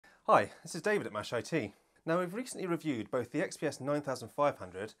Hi, this is David at MASH IT. Now we've recently reviewed both the XPS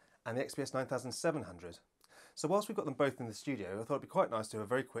 9500 and the XPS 9700. So whilst we've got them both in the studio, I thought it'd be quite nice to do a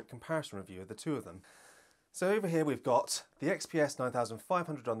very quick comparison review of the two of them. So over here we've got the XPS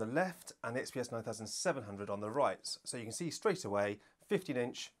 9500 on the left and the XPS 9700 on the right. So you can see straight away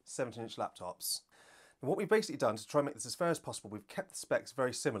 15-inch, 17-inch laptops. And what we've basically done to try and make this as fair as possible, we've kept the specs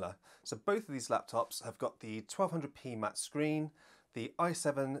very similar. So both of these laptops have got the 1200p matte screen, the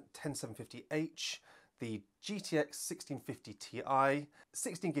i7-10750H, the GTX 1650 Ti,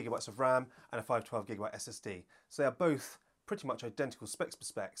 16 gigabytes of RAM and a 512GB SSD. So they are both pretty much identical specs per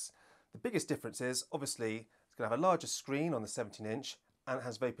specs. The biggest difference is obviously it's going to have a larger screen on the 17-inch and it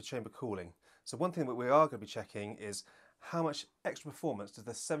has vapor chamber cooling. So one thing that we are going to be checking is how much extra performance does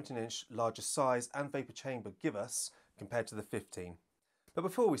the 17-inch larger size and vapor chamber give us compared to the 15. But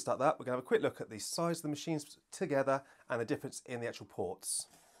before we start that, we're going to have a quick look at the size of the machines together and the difference in the actual ports.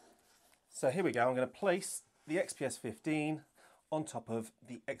 So here we go, I'm going to place the XPS 15 on top of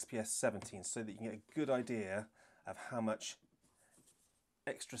the XPS 17 so that you can get a good idea of how much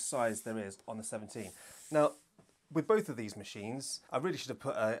extra size there is on the 17. Now, with both of these machines, I really should have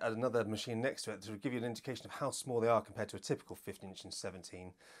put another machine next to it to give you an indication of how small they are compared to a typical 15-inch and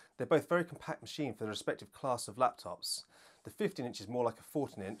 17. They're both very compact machines for the respective class of laptops. The 15-inch is more like a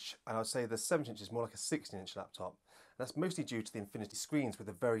 14-inch, and I would say the 17-inch is more like a 16-inch laptop. And that's mostly due to the infinity screens with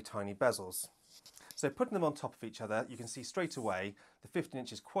the very tiny bezels. So putting them on top of each other, you can see straight away the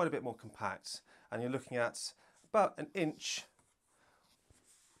 15-inch is quite a bit more compact, and you're looking at about an inch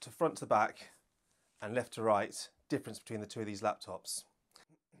to front to back and left to right difference between the two of these laptops.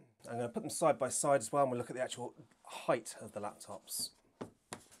 I'm going to put them side by side as well, and we'll look at the actual height of the laptops.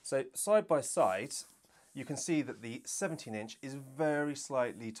 So side by side, you can see that the 17-inch is very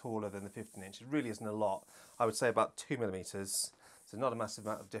slightly taller than the 15-inch. It really isn't a lot. I would say about 2mm, so not a massive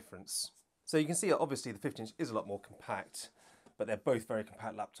amount of difference. So you can see that obviously the 15-inch is a lot more compact, but they're both very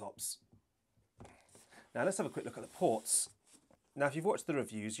compact laptops. Now let's have a quick look at the ports. Now if you've watched the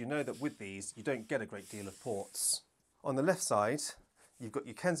reviews, you know that with these you don't get a great deal of ports. On the left side, you've got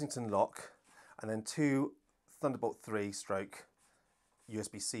your Kensington lock and then two Thunderbolt 3 stroke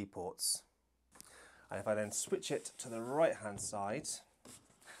USB-C ports. And if I then switch it to the right hand side,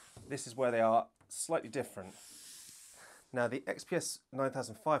 this is where they are slightly different. Now the XPS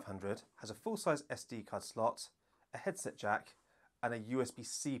 9500 has a full-size SD card slot, a headset jack and a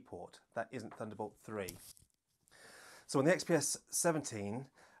USB-C port that isn't Thunderbolt 3. So on the XPS 17,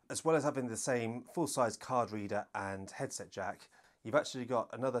 as well as having the same full-size card reader and headset jack, you've actually got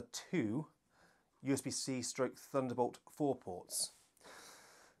another two USB-C stroke Thunderbolt 4 ports.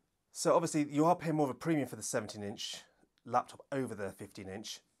 So obviously you are paying more of a premium for the 17-inch laptop over the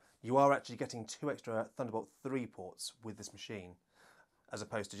 15-inch. You are actually getting two extra Thunderbolt 3 ports with this machine, as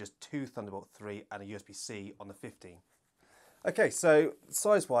opposed to just two Thunderbolt 3 and a USB-C on the 15. Okay, so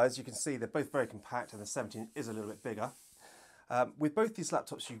size-wise, you can see they're both very compact and the 17 is a little bit bigger. With both these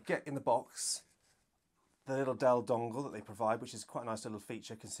laptops, you get in the box the little Dell dongle that they provide, which is quite a nice little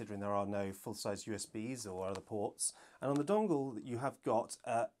feature considering there are no full-size USBs or other ports. And on the dongle, you have got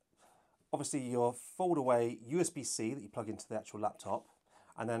obviously your fold-away USB-C that you plug into the actual laptop,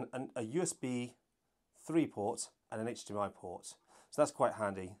 and then a USB 3 port and an HDMI port. So that's quite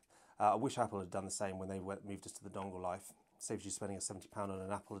handy. I wish Apple had done the same when they moved us to the dongle life. Saves you spending a £70 on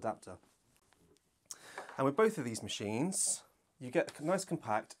an Apple adapter. And with both of these machines, you get a nice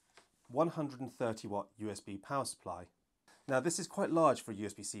compact 130 watt USB power supply. Now this is quite large for a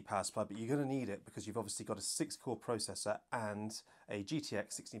USB-C power supply, but you're going to need it because you've obviously got a 6-core processor and a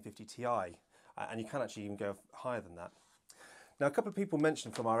GTX 1650 Ti, and you can actually even go higher than that. Now a couple of people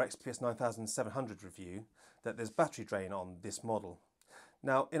mentioned from our XPS 9700 review that there's battery drain on this model.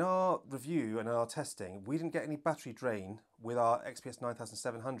 Now, in our review and in our testing, we didn't get any battery drain with our XPS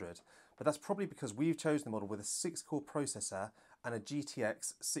 9700, but that's probably because we've chosen the model with a 6-core processor and a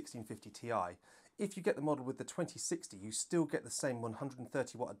GTX 1650 Ti. If you get the model with the 2060, you still get the same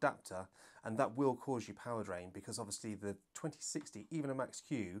 130 watt adapter, and that will cause you power drain because obviously the 2060, even a Max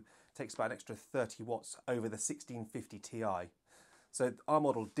Q, takes about an extra 30 watts over the 1650 Ti. So our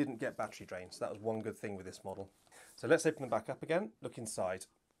model didn't get battery drain, so that was one good thing with this model. So let's open them back up again, look inside.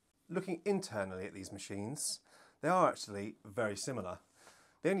 Looking internally at these machines, they are actually very similar.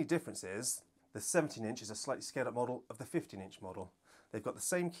 The only difference is the 17-inch is a slightly scaled up model of the 15-inch model. They've got the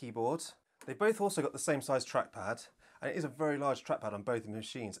same keyboard, they both also got the same size trackpad, and it is a very large trackpad on both the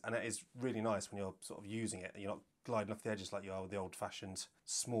machines, and it is really nice when you're sort of using it and you're not gliding off the edges like you are with the old-fashioned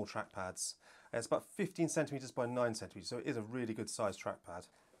small trackpads. It's about 15 centimeters by 9 centimeters, so it is a really good size trackpad.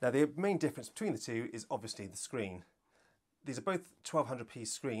 Now the main difference between the two is obviously the screen. These are both 1200p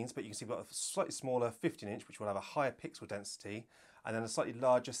screens, but you can see we've got a slightly smaller 15-inch, which will have a higher pixel density, and then a slightly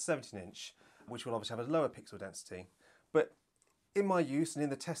larger 17-inch, which will obviously have a lower pixel density. But in my use and in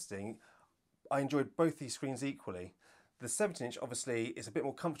the testing, I enjoyed both these screens equally. The 17-inch obviously is a bit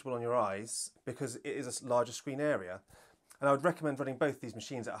more comfortable on your eyes because it is a larger screen area. And I would recommend running both these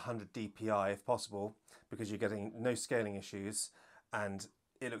machines at 100 dpi if possible, because you're getting no scaling issues, and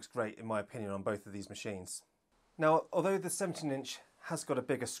it looks great in my opinion on both of these machines. Now, although the 17-inch has got a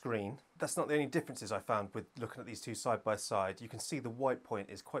bigger screen, that's not the only differences I found with looking at these two side by side. You can see the white point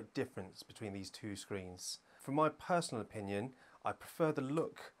is quite different between these two screens. From my personal opinion, I prefer the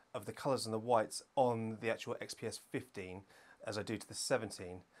look of the colours and the whites on the actual XPS 15 as I do to the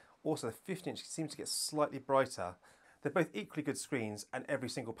 17. Also, the 15-inch seems to get slightly brighter. They're both equally good screens, and every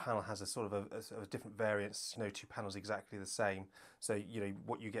single panel has a sort of a different variance. No two panels exactly the same, so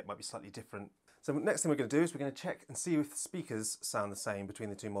what you get might be slightly different. So next thing we're going to do is we're going to check and see if the speakers sound the same between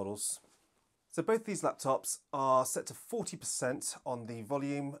the two models. So both these laptops are set to 40% on the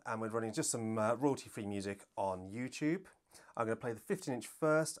volume, and we're running just some royalty-free music on YouTube. I'm going to play the 15-inch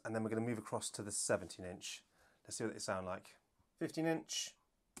first, and then we're going to move across to the 17-inch. Let's see what they sound like. 15-inch.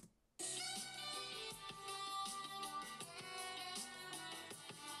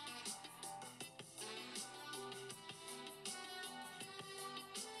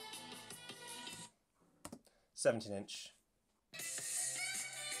 Inch.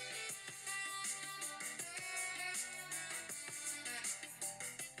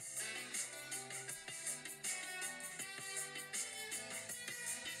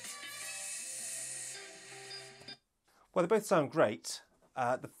 Well, they both sound great.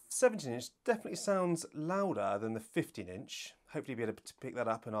 The 17-inch definitely sounds louder than the 15-inch. Hopefully you'll be able to pick that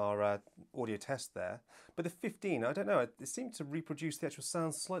up in our audio test there. But the 15, I don't know, it seemed to reproduce the actual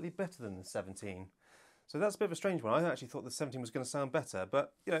sound slightly better than the 17. So that's a bit of a strange one. I actually thought the 17 was going to sound better,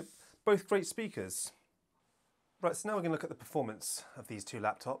 but both great speakers. Right, so now we're going to look at the performance of these two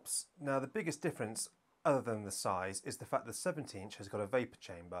laptops. Now, the biggest difference, other than the size, is the fact that the 17-inch has got a vapour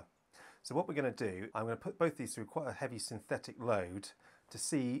chamber. So what we're going to do, I'm going to put both these through quite a heavy synthetic load to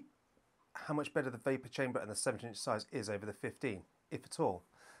see how much better the vapour chamber and the 17-inch size is over the 15, if at all.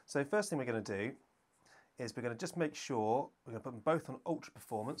 So first thing we're going to do is we're going to just make sure we're going to put them both on ultra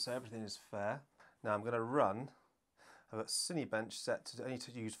performance, so everything is fair. Now I'm going to run, I've got Cinebench set to only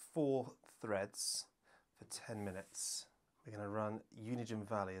to use 4 threads for 10 minutes. We're going to run Unigine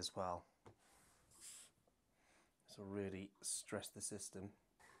Valley as well. This will really stress the system.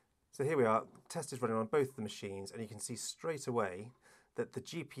 So here we are, test is running on both the machines, and you can see straight away that the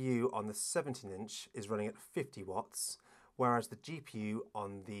GPU on the 17-inch is running at 50 watts, whereas the GPU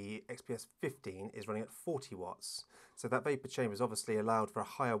on the XPS 15 is running at 40 watts. So that vapour chamber is obviously allowed for a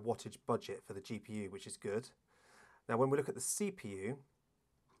higher wattage budget for the GPU, which is good. Now when we look at the CPU,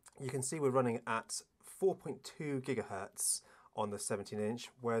 you can see we're running at 4.2 gigahertz on the 17-inch,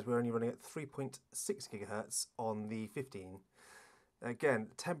 whereas we're only running at 3.6 gigahertz on the 15. Again,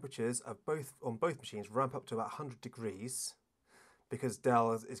 temperatures of on both machines ramp up to about 100 degrees because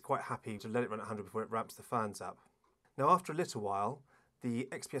Dell is quite happy to let it run at 100 before it ramps the fans up. Now after a little while, the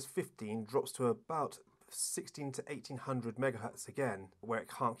XPS 15 drops to about 16 to 1800 megahertz again, where it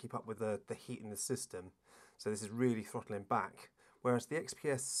can't keep up with the heat in the system. So this is really throttling back. Whereas the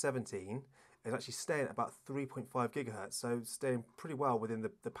XPS 17 is actually staying at about 3.5 gigahertz, so staying pretty well within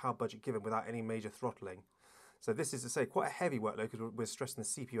the power budget given without any major throttling. So this is, to say, quite a heavy workload because we're stressing the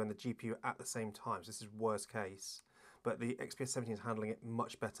CPU and the GPU at the same time, so this is worst case. But the XPS 17 is handling it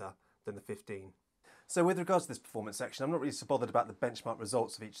much better than the 15. So with regards to this performance section, I'm not really so bothered about the benchmark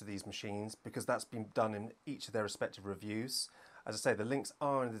results of each of these machines because that's been done in each of their respective reviews. As I say, the links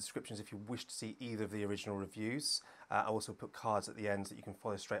are in the descriptions if you wish to see either of the original reviews. I also put cards at the end that you can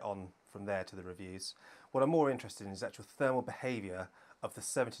follow straight on from there to the reviews. What I'm more interested in is actual thermal behaviour of the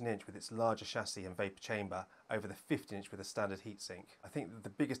 17-inch with its larger chassis and vapour chamber over the 15-inch with a standard heatsink. I think that the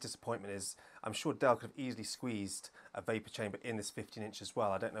biggest disappointment is I'm sure Dell could have easily squeezed a vapour chamber in this 15-inch as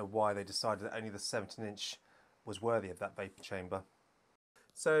well. I don't know why they decided that only the 17-inch was worthy of that vapour chamber.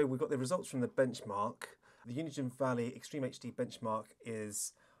 So we've got the results from the benchmark. The Unigine Valley Extreme HD benchmark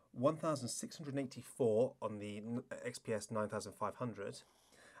is 1,684 on the XPS 9500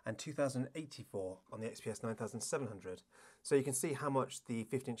 and 2,084 on the XPS 9700. So you can see how much the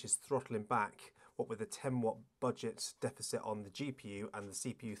 15-inch is throttling back, what with a 10 watt budget deficit on the GPU and the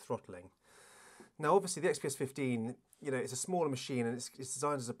CPU throttling. Now obviously the XPS 15, it's a smaller machine and it's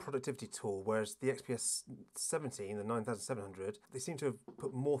designed as a productivity tool, whereas the XPS 17, the 9700, they seem to have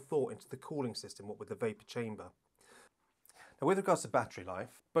put more thought into the cooling system, what with the vapour chamber. Now with regards to battery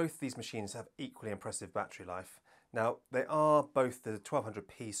life, both these machines have equally impressive battery life. Now, they are both the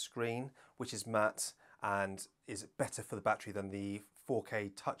 1200p screen, which is matte and is better for the battery than the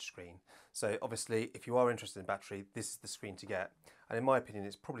 4K touchscreen. So obviously, if you are interested in battery, this is the screen to get. And in my opinion,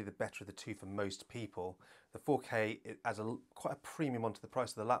 it's probably the better of the two for most people. The 4K, it adds quite a premium onto the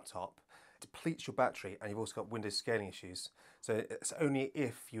price of the laptop. It depletes your battery, and you've also got Windows scaling issues. So it's only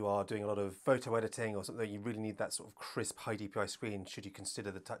if you are doing a lot of photo editing or something that you really need that sort of crisp, high DPI screen, should you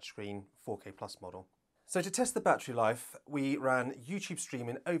consider the touchscreen 4K Plus model. So to test the battery life, we ran YouTube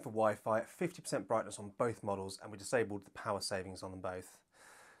streaming over Wi-Fi at 50% brightness on both models, and we disabled the power savings on them both.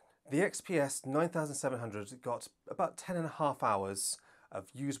 The XPS 9700 got about 10.5 hours of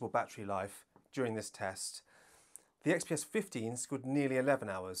usable battery life during this test. The XPS 15 scored nearly 11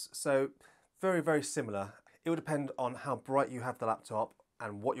 hours, so very, very similar. It will depend on how bright you have the laptop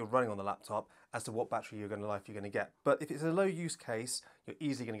and what you're running on the laptop as to what battery you're going to get. But if it's a low use case, you're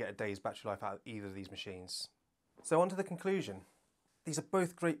easily going to get a day's battery life out of either of these machines. So on to the conclusion. These are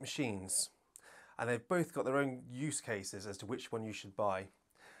both great machines, and they've both got their own use cases as to which one you should buy.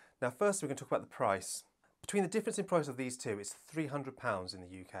 Now first we're going to talk about the price. Between the difference in price of these two, it's £300 in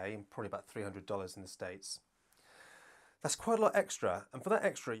the UK and probably about $300 in the States. That's quite a lot extra, and for that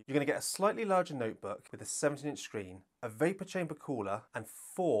extra you're going to get a slightly larger notebook with a 17-inch screen, a vapour chamber cooler and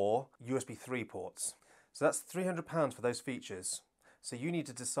 4 USB 3 ports. So that's £300 for those features. So you need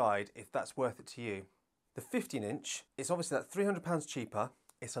to decide if that's worth it to you. The 15-inch is obviously that £300 cheaper.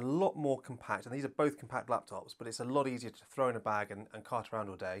 It's a lot more compact, and these are both compact laptops, but it's a lot easier to throw in a bag and cart around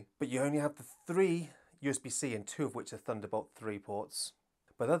all day. But you only have the 3 USB-C and 2 of which are Thunderbolt 3 ports.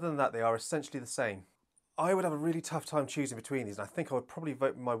 But other than that, they are essentially the same. I would have a really tough time choosing between these, and I think I would probably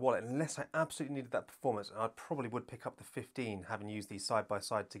vote with my wallet unless I absolutely needed that performance, and I probably would pick up the 15, having used these side by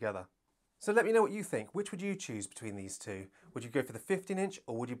side together. So let me know what you think. Which would you choose between these two? Would you go for the 15-inch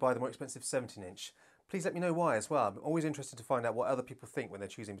or would you buy the more expensive 17-inch? Please let me know why as well. I'm always interested to find out what other people think when they're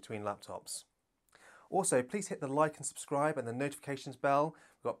choosing between laptops. Also, please hit the like and subscribe and the notifications bell.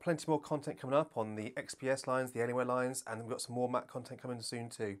 We've got plenty more content coming up on the XPS lines, the Anywhere lines, and we've got some more Mac content coming soon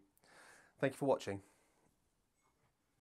too. Thank you for watching.